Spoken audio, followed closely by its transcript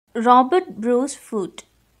Robert Bruce Foote,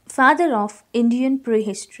 father of Indian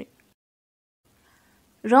prehistory.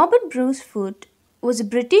 Robert Bruce Foote was a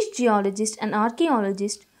British geologist and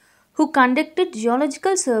archaeologist who conducted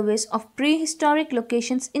geological surveys of prehistoric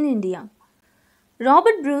locations in India.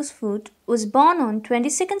 Robert Bruce Foote was born on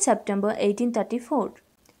 22nd September 1834.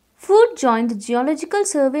 Foote joined the Geological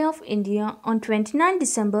Survey of India on 29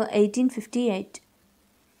 December 1858.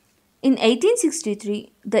 In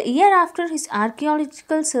 1863, the year after his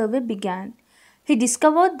archaeological survey began, he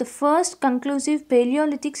discovered the first conclusive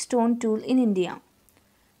Paleolithic stone tool in India.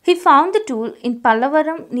 He found the tool in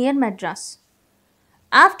Pallavaram near Madras.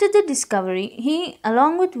 After the discovery, he,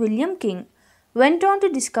 along with William King, went on to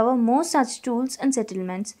discover more such tools and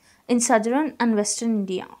settlements in southern and western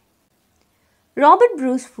India. Robert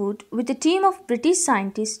Bruce Foote, with a team of British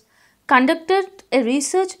scientists, conducted a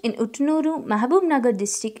research in Uttunuru, Mahabubnagar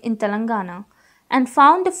district in Telangana and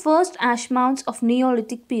found the first ash mounds of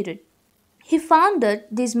Neolithic period. He found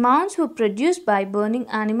that these mounds were produced by burning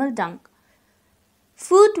animal dung.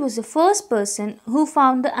 Foote was the first person who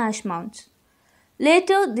found the ash mounds.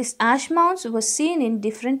 Later, these ash mounds were seen in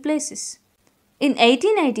different places. In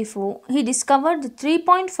 1884, he discovered the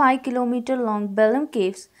 3.5 kilometer long Belem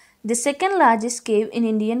Caves, the second largest cave in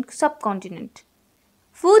Indian subcontinent.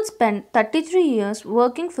 Foote spent 33 years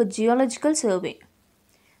working for Geological Survey.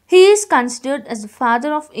 He is considered as the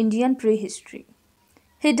father of Indian prehistory.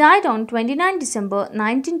 He died on 29 December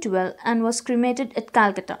 1912 and was cremated at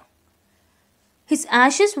Calcutta. His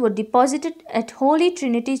ashes were deposited at Holy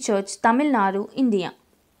Trinity Church, Tamil Nadu, India.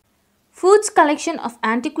 Foote's collection of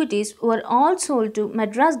antiquities were all sold to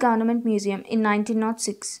Madras Government Museum in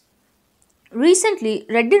 1906. Recently,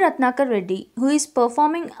 Reddy Ratnakar Reddy, who is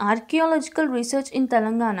performing archaeological research in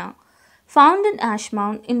Telangana, found an ash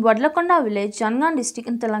mound in Wadlakonda village, Jangan district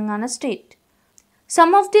in Telangana state.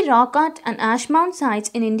 Some of the rock art and ash mound sites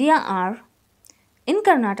in India are in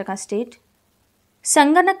Karnataka state,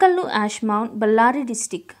 Sanganakallu ash mound, Ballari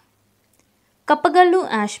district, Kappagallu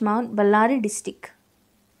ash mound, Ballari district,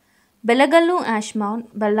 Belagallu ash mound,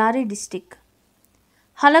 Ballari district,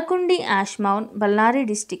 Halakundi ash mound, Ballari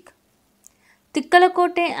district,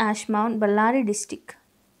 Tikkalakote ash mound, Ballari district,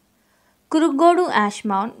 Kurugodu ash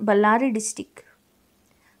mound, Ballari district,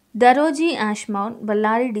 Daroji ash mound,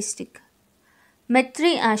 Ballari district,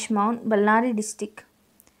 Metri ash mound, Ballari district,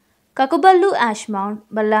 Kakuballu ash mound,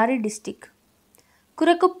 Ballari district,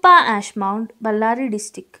 Kurakuppa ash mound, Ballari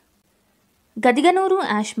district, Gadiganuru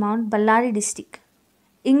ash mound, Ballari district,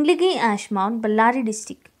 Ingligi ash mound, Ballari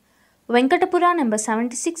district, Venkatapura number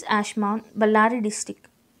 76 ash mound, Ballari district,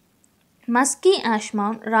 Maski ash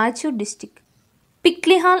mound, Raichur district,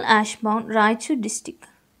 Piklihal ash mound, Raichur district,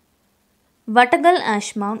 Vatagal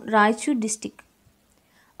ash mound, Raichur district,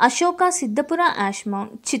 Ashoka Siddhapura ash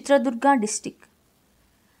mound, Chitradurga district,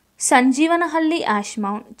 Sanjeevanahalli ash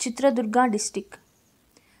mound, Chitradurga district,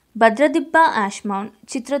 Bhadradibba ash mound,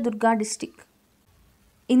 Chitradurga district,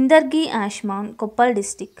 Indargi ash mound, Koppal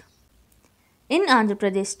district. In Andhra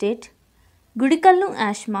Pradesh state, Gudikallu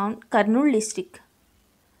ash mound, Kurnool district,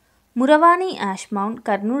 Muravani ash mound,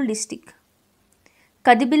 Kurnool district,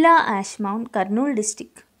 Kadibila ash mound, Kurnool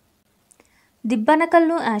district,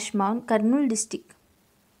 Dibbanakallu ash mound, Kurnool district,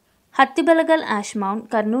 Hattibalagal ash mound,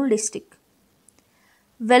 Kurnool district,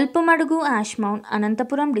 Velpamadugu ash mound,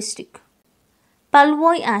 Anantapuram district,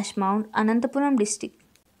 Palvoy ash mound, Anantapuram district,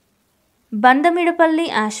 Bandamidapalli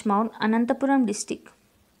ash mound, Anantapuram district,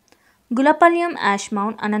 Gulapalyam ash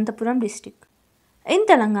mound, Anantapuram district. In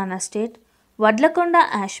Telangana state, Wadlakonda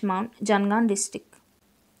ash mound, Jangan district.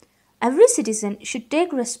 Every citizen should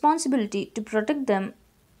take responsibility to protect them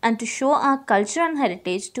and to show our culture and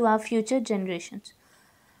heritage to our future generations.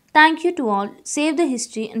 Thank you to all. Save the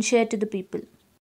history and share to the people.